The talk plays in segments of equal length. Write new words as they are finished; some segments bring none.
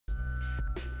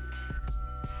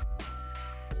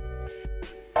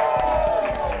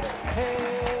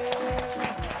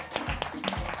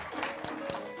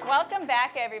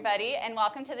back, everybody, and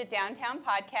welcome to the Downtown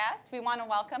Podcast. We want to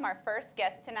welcome our first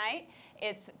guest tonight.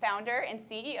 It's founder and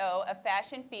CEO of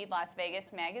Fashion Feed Las Vegas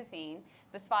magazine,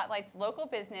 that spotlights local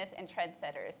business and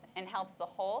trendsetters and helps the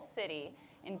whole city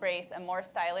embrace a more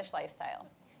stylish lifestyle.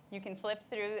 You can flip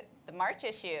through the March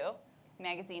issue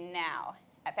magazine now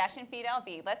at Fashion Feed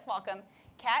LV. Let's welcome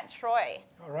Treu.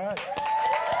 All right.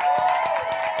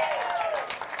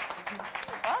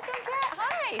 Welcome, Kat.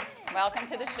 Hi. Welcome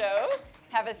to the show.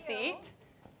 Have a seat.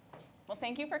 Well,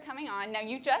 thank you for coming on. Now,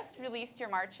 you just released your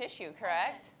March issue,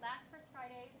 correct? Last first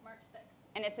Friday, March 6th.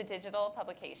 And it's a digital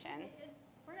publication. It is,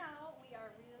 for now, we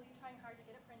are really trying hard to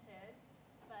get it printed,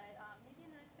 but maybe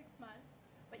in the next 6 months.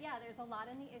 But yeah, there's a lot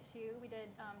in the issue. We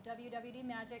did WWD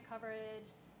Magic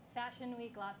coverage, Fashion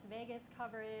Week Las Vegas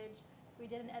coverage. We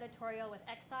did an editorial with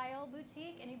Exile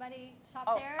Boutique. Anybody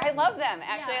shop there? I love them.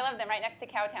 Actually, Yeah. I love them. Right next to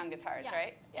Cowtown Guitars, Yeah.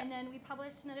 right? And then we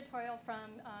published an editorial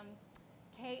from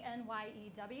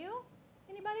KNYEW.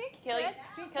 Anybody? Kill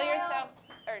Soil? yourself.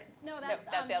 Or, No, that's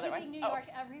the other Keeping one. New York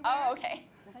Everywhere. Oh, okay.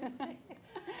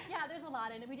 Yeah, there's a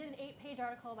lot in it. We did an 8-page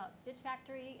article about Stitch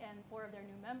Factory and 4 of their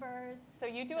new members. So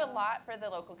you do a lot for the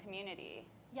local community.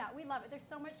 Yeah, we love it. There's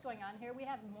so much going on here. We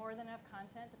have more than enough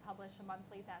content to publish a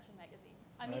monthly fashion magazine.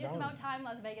 I mean, it's about time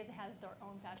Las Vegas has their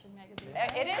own fashion magazine.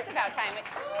 It is about time.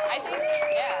 I think,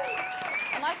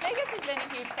 yeah. And Las Vegas has been a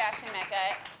huge fashion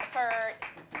mecca for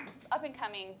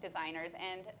up-and-coming designers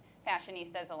and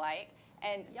fashionistas alike.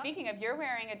 And speaking of, you're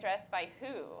wearing a dress by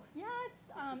who? Yeah, it's,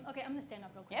 okay, I'm going to stand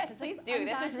up real quick. Yes, please do.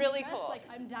 This is really cool. Like,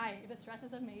 I'm dying. This dress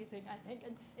is amazing, I think.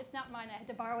 And it's not mine. I had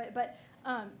to borrow it. But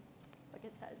look,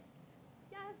 it says,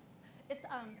 yes. It's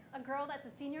a girl that's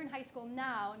a senior in high school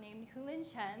now named Hulin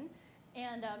Chen.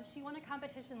 And she won a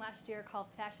competition last year called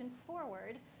Fashion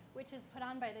Forward, which is put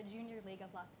on by the Junior League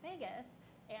of Las Vegas.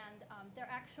 And their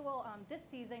actual, this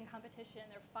season competition,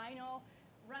 their final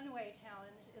runway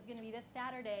challenge is going to be this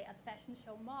Saturday at the Fashion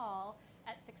Show Mall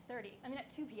at 6:30. I mean, at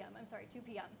 2 p.m. I'm sorry, 2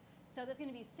 p.m. So there's going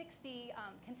to be 60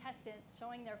 contestants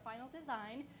showing their final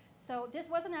design. So this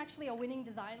wasn't actually a winning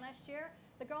design last year.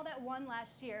 The girl that won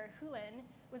last year, Hulin,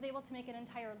 was able to make an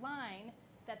entire line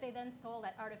that they then sold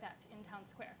at Artifact in Town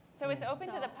Square. So it's open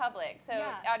to the public. So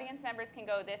audience members can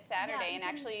go this Saturday and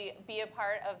actually be a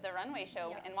part of the runway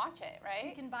show and watch it, right?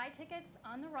 You can buy tickets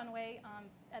on the runway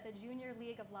at the Junior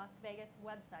League of Las Vegas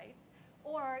website,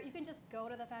 or you can just go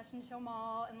to the Fashion Show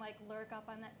Mall and like lurk up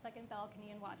on that second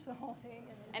balcony and watch the whole thing.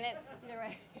 And either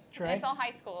way. And it's all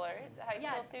high school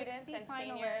students 60 and finalists.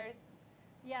 seniors.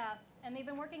 Yeah, and they've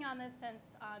been working on this since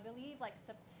I believe like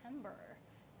September.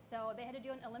 So they had to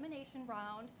do an elimination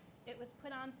round. It was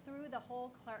put on through the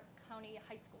whole Clark County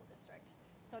High School District.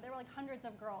 So there were like hundreds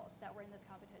of girls that were in this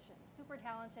competition. Super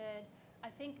talented, I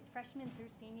think freshman through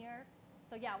senior.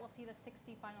 So yeah, we'll see the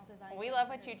 60 final designs. We love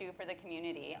what you do for the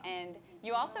community. And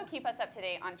you also keep us up to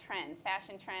date on trends,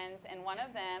 fashion trends. And one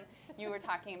of them you were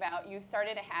talking about, you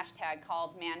started a hashtag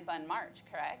called Man Bun March,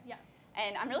 correct? Yes.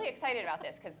 And I'm really excited about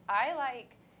this because I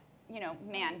like,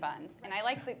 man buns. And I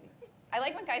like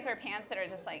when guys wear pants that are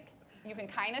just like, you can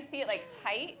kind of see it like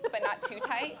tight, but not too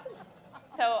tight.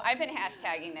 So I've been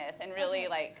hashtagging this and really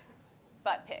like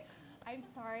butt pics. I'm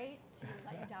sorry to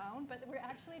let you down, but we're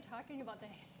actually talking about the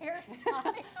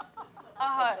hairstyle.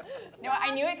 No, I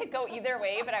knew it could go either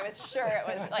way, but I was sure it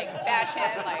was like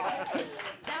fashion, like.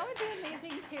 That would be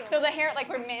amazing too. So the hair, like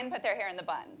where men put their hair in the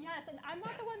buns. Yes, and I'm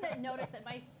not the one that noticed it.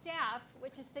 My staff,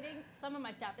 which is sitting, some of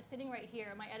my staff is sitting right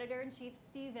here. My editor-in-chief,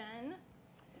 Steven.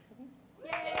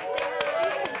 Yay!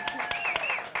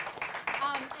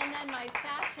 And then my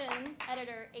fashion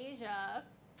editor, Asia.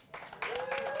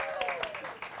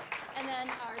 And then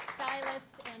our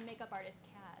stylist and makeup artist,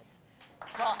 Kat.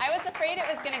 Well, I was afraid it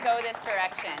was going to go this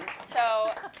direction.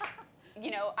 So,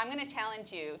 I'm going to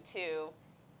challenge you to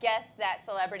guess that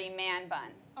celebrity man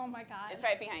bun. Oh my God. It's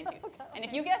right behind you. Okay. And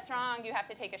if you guess wrong, you have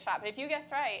to take a shot. But if you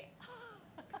guess right,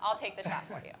 I'll take the shot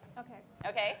for you. Okay.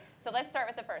 Okay? So let's start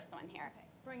with the first one here. Okay.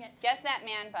 Bring it. Guess that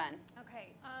man bun.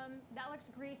 Okay. That looks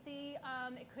greasy.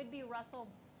 It could be Russell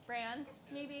Brand,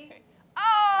 maybe.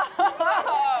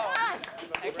 Oh! Yes!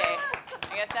 Okay. Yes!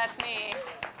 I guess that's me.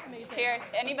 Amazing. Cheers.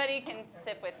 Anybody can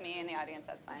sip with me in the audience,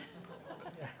 that's fine.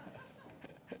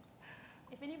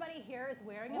 If anybody here is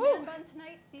wearing a man bun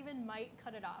tonight, Steven might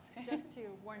cut it off, just to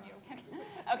warn you.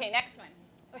 Okay, next one.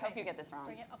 Okay. I hope you get this wrong.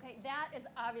 Bring it. Okay, that is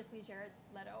obviously Jared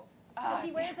Leto. Oh, Because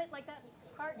he wears it like that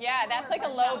part. Yeah, that's like a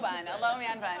low bun, a low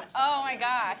man bun. Oh my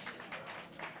gosh.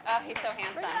 Oh, he's so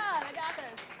handsome. Bring it on, I got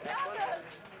this. Got this.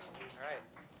 All right.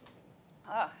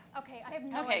 Oh. Okay, I have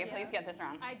no idea. Okay, please get this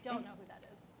wrong. I don't know who that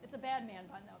is. It's a bad man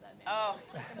bun, though, that man. Oh.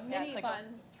 It's like a Yeah, mini it's like bun.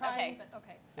 Trying, okay. but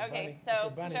okay. Okay, It's a so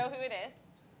bunny. show who it is.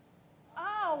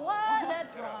 Oh, what?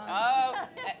 That's wrong. Oh,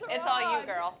 That's it's all you, wrong.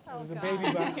 girl. Oh, It was a God.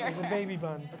 baby bun. It was a baby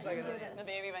bun. Looks like do this. The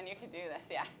baby one, you could do this,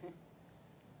 yeah.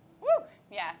 Woo!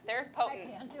 Yeah, they're I potent.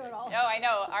 can't do it all. No, I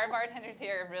know. Our bartenders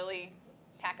here really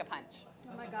pack a punch.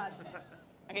 Oh my God.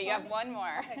 Okay, you have one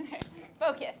more. Okay.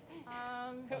 Focus.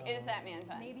 Who Um, is that man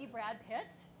bun? maybe Brad Pitt.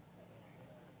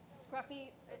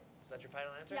 Scruffy. Is that your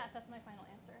final answer? Yes, that's my final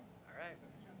answer. All right.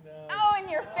 Oh, in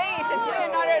your face. It's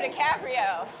Leonardo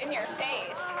DiCaprio. In your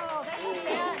face. Oh, that's a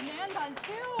bad man bun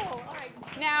too. All right.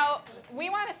 Now, we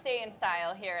want to stay in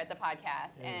style here at the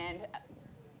podcast, and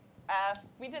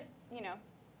we just,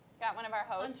 got one of our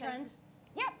On hosts. trend.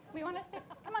 Yeah, we want to stay.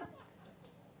 Come on.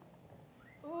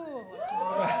 Ooh.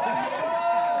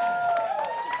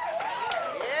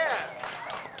 Yeah.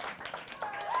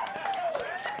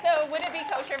 So, would it be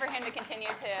kosher for him to continue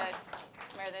to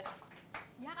wear this?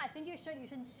 Yeah, I think you should. You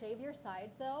should shave your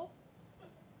sides though.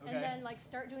 Okay. And then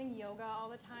start doing yoga all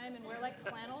the time and wear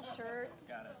flannel shirts.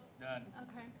 Got it. Done.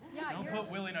 Okay. Yeah, Don't you're put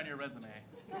willing on your resume.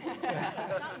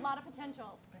 got a lot of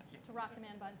potential to rock the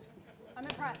man bun. I'm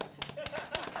impressed.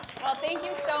 Well, thank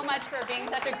you so much for being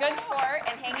such a good sport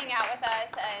and hanging out with us.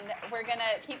 And we're going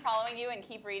to keep following you and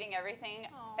keep reading everything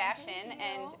Aw, fashion. thank you.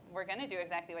 And we're going to do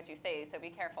exactly what you say, so be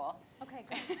careful. Okay,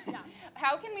 good. Yeah.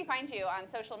 How can we find you on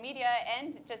social media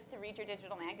and just to read your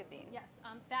digital magazine? Yes,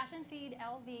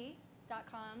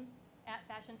 fashionfeedlv.com,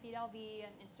 @fashionfeedlv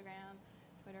on Instagram,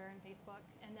 Twitter, and Facebook.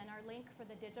 And then our link for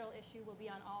the digital issue will be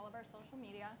on all of our social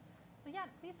media. So yeah,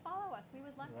 please follow us. We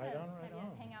would love Right to on, have right you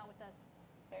on. hang out with us.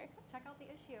 Very cool. Check out the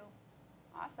issue.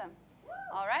 Awesome.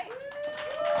 All right.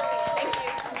 Thank you.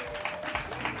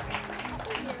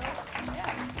 Thank you. Yeah.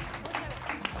 I wish I was-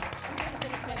 I'm gonna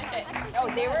finish my Finish it. Actually, No,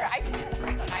 they were, I can